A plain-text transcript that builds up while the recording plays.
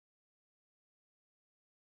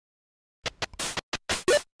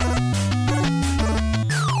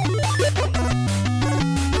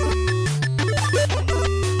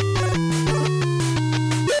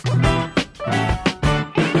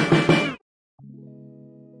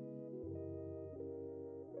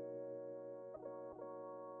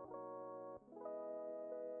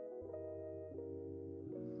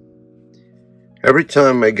Every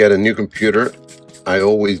time I get a new computer, I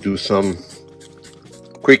always do some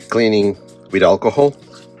quick cleaning with alcohol.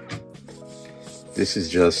 This is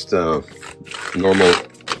just normal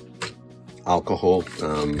alcohol,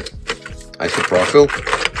 isopropyl,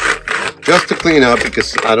 just to clean up,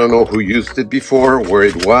 because I don't know who used it before, where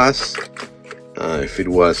it was, if it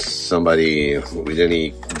was somebody with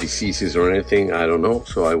any diseases or anything, I don't know.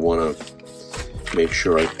 So I want to make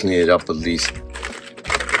sure I clean it up, at least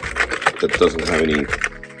that doesn't have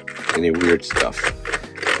any weird stuff.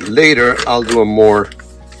 Later I'll do a more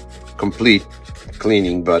complete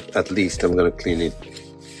cleaning, but at least I'm gonna clean it,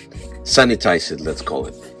 sanitize it, let's call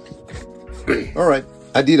it. All right,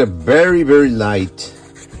 I did a very light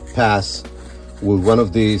pass with one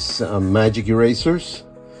of these magic erasers.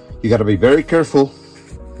 You got to be very careful,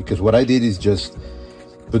 because what I did is just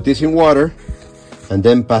put this in water and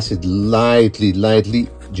then pass it lightly,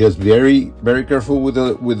 just very careful with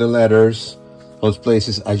the letters, those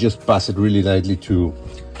places. I just pass it really lightly to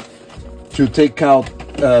take out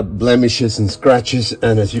blemishes and scratches,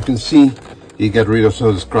 and as you can see, you got rid of some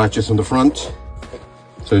of the scratches on the front,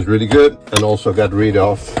 so it's really good. And also got rid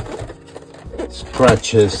of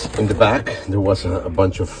scratches in the back. There was a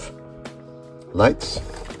bunch of lights,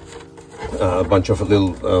 a bunch of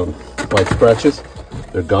little white scratches.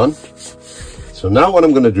 They're gone. So now what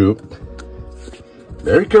I'm gonna do,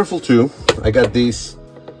 very careful too, I got these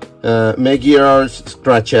Megier's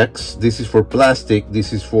Scratch X. This is for plastic.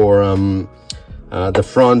 This is for the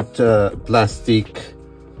front plastic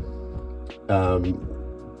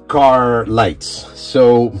car lights.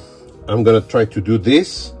 So I'm gonna try to do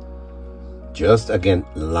this just again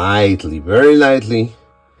lightly, very lightly,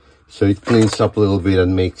 so it cleans up a little bit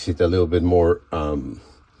and makes it a little bit more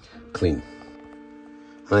clean.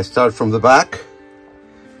 And I start from the back,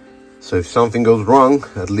 so if something goes wrong,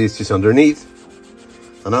 at least it's underneath.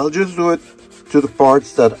 And I'll just do it to the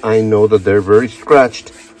parts that I know that they're very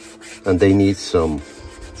scratched and they need some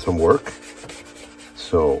work.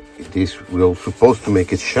 So this will supposed to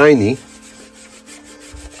make it shiny.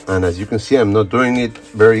 And as you can see, I'm not doing it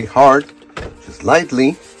very hard, just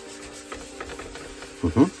lightly.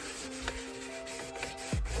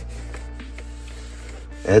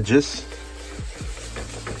 Edges.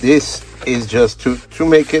 This is just to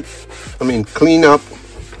make it, I mean, clean up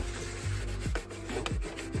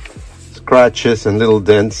scratches and little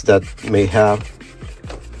dents that may have.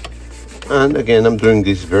 And again, I'm doing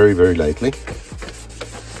this very lightly,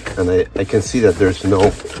 and I can see that there's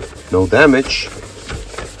no damage.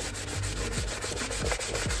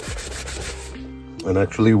 And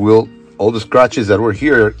actually all the scratches that were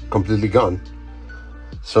here are completely gone.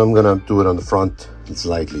 So I'm gonna do it on the front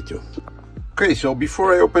slightly too. Okay, so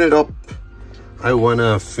before I open it up, I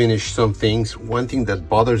wanna finish some things. One thing that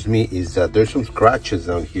bothers me is that there's some scratches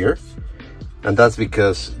down here, and that's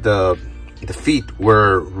because the feet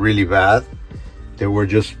were really bad. They were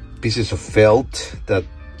just pieces of felt that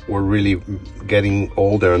were really getting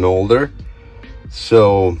older and older,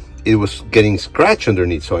 so it was getting scratched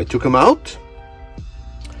underneath. So I took them out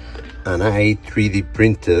and I 3D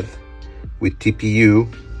printed with TPU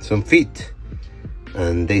some feet,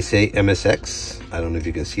 and they say MSX. I don't know if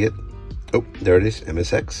you can see it. Oh, there it is,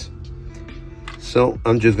 MSX. So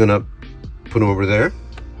I'm just gonna put them over there,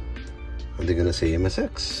 and they're gonna say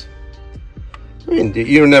MSX. I mean,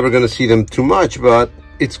 you're never gonna see them too much, but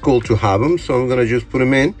it's cool to have them, so I'm gonna just put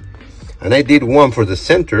them in. And I did one for the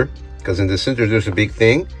center, because in the center there's a big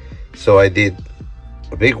thing, so I did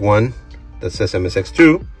a big one that says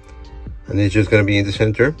MSX2, and it's just gonna be in the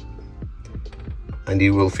center, and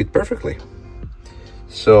it will fit perfectly.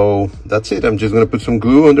 So that's it. I'm just gonna put some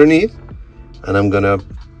glue underneath, and I'm gonna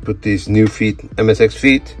put these new feet, MSX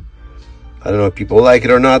feet. I don't know if people like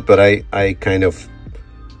it or not, but I kind of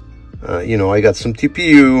you know, I got some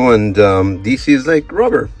TPU, and this is like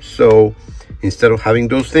rubber, so instead of having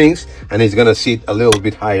those things, and it's gonna sit a little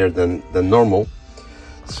bit higher than normal,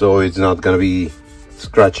 so it's not gonna be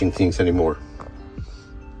scratching things anymore.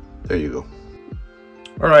 There you go.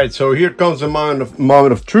 All right, so here comes the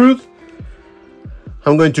moment of truth.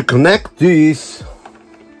 I'm going to connect these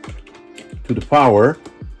to the power,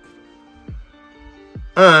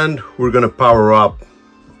 and we're gonna power up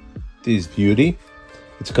this beauty.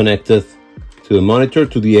 It's connected to the monitor,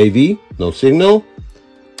 to the AV, no signal.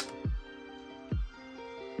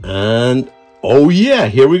 And oh yeah,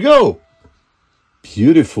 here we go.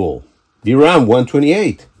 Beautiful. VRAM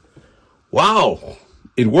 128. Wow,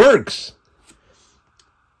 it works.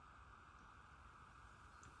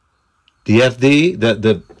 The FD,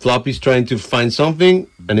 the floppy's trying to find something,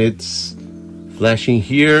 and it's flashing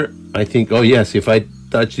here. I think, oh yes, if I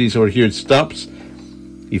touch this over here, it stops.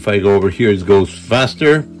 If I go over here, it goes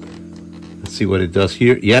faster. Let's see what it does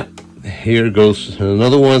here. Yeah, here goes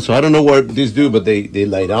another one. So I don't know what these do, but they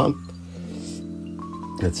light on.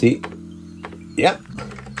 Let's see. Yeah,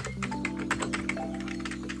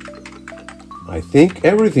 I think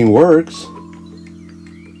everything works.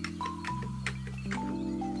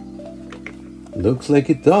 Looks like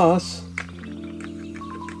it does.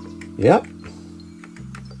 Yep.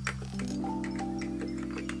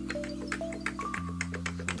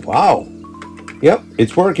 Wow. Yep,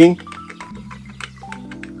 it's working.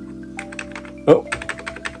 Oh,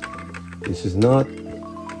 this is not.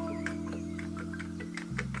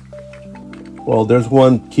 Well, there's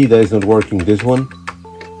one key that is not working. This one.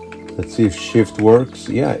 Let's see if shift works.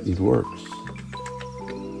 Yeah, it works.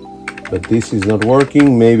 But this is not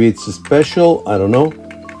working. Maybe it's a special. I don't know.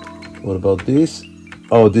 What about this?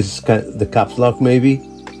 Oh, this is kind of the caps lock maybe.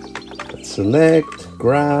 Let's select,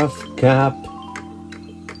 graph, cap,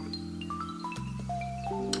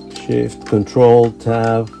 shift, control,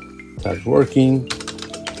 tab. Tab's working.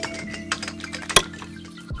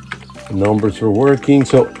 Numbers are working.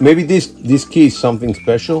 So maybe this key is something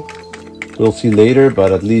special. We'll see later,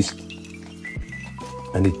 but at least.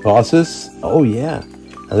 And it pauses. Oh yeah.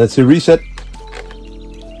 And that's a reset.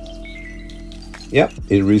 Yep,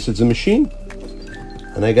 it resets the machine.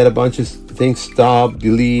 And I got a bunch of things: stop,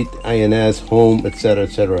 delete, INS, home, etc.,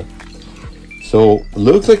 etc. So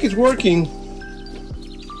looks like it's working.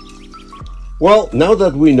 Well, now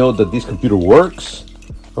that we know that this computer works,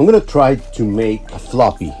 I'm gonna try to make a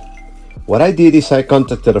floppy. What I did is I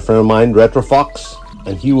contacted a friend of mine, RetroFox,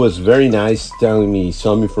 and he was very nice, telling me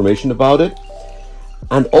some information about it,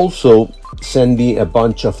 and also send me a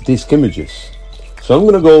bunch of disk images. So I'm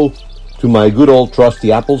gonna go to my good old trusty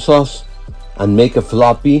applesauce and make a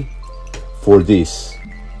floppy for this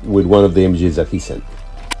with one of the images that he sent.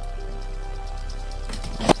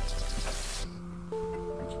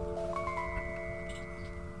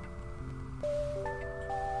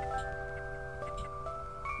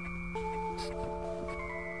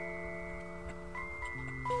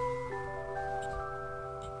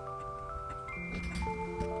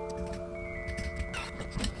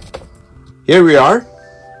 Here we are.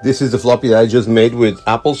 This is the floppy that I just made with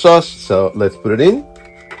applesauce. So let's put it in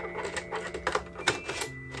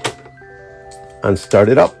and start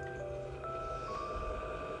it up.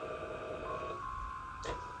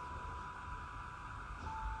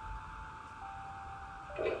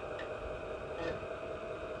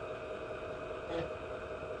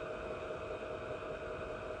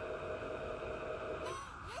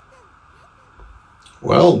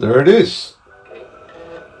 Well, there it is.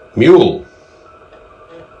 Mule.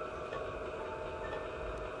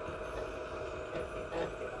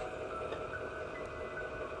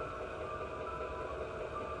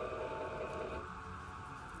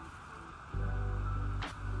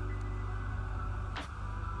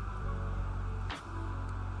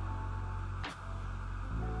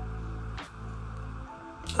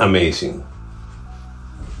 Amazing.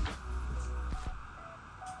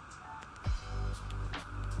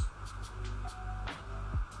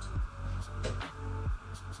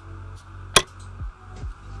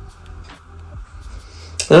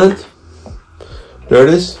 And there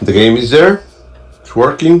it is. The game is there. It's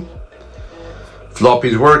working. Floppy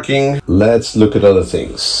is working. Let's look at other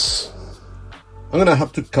things. I'm gonna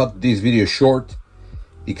have to cut this video short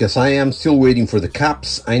because I am still waiting for the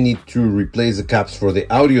caps. I need to replace the caps for the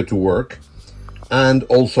audio to work. And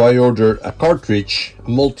also I ordered a cartridge, a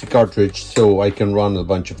multi-cartridge, so I can run a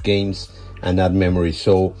bunch of games and add memory.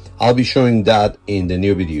 So I'll be showing that in the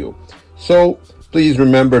new video. So please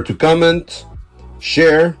remember to comment,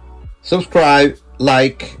 share, subscribe,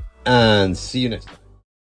 like, and see you next time.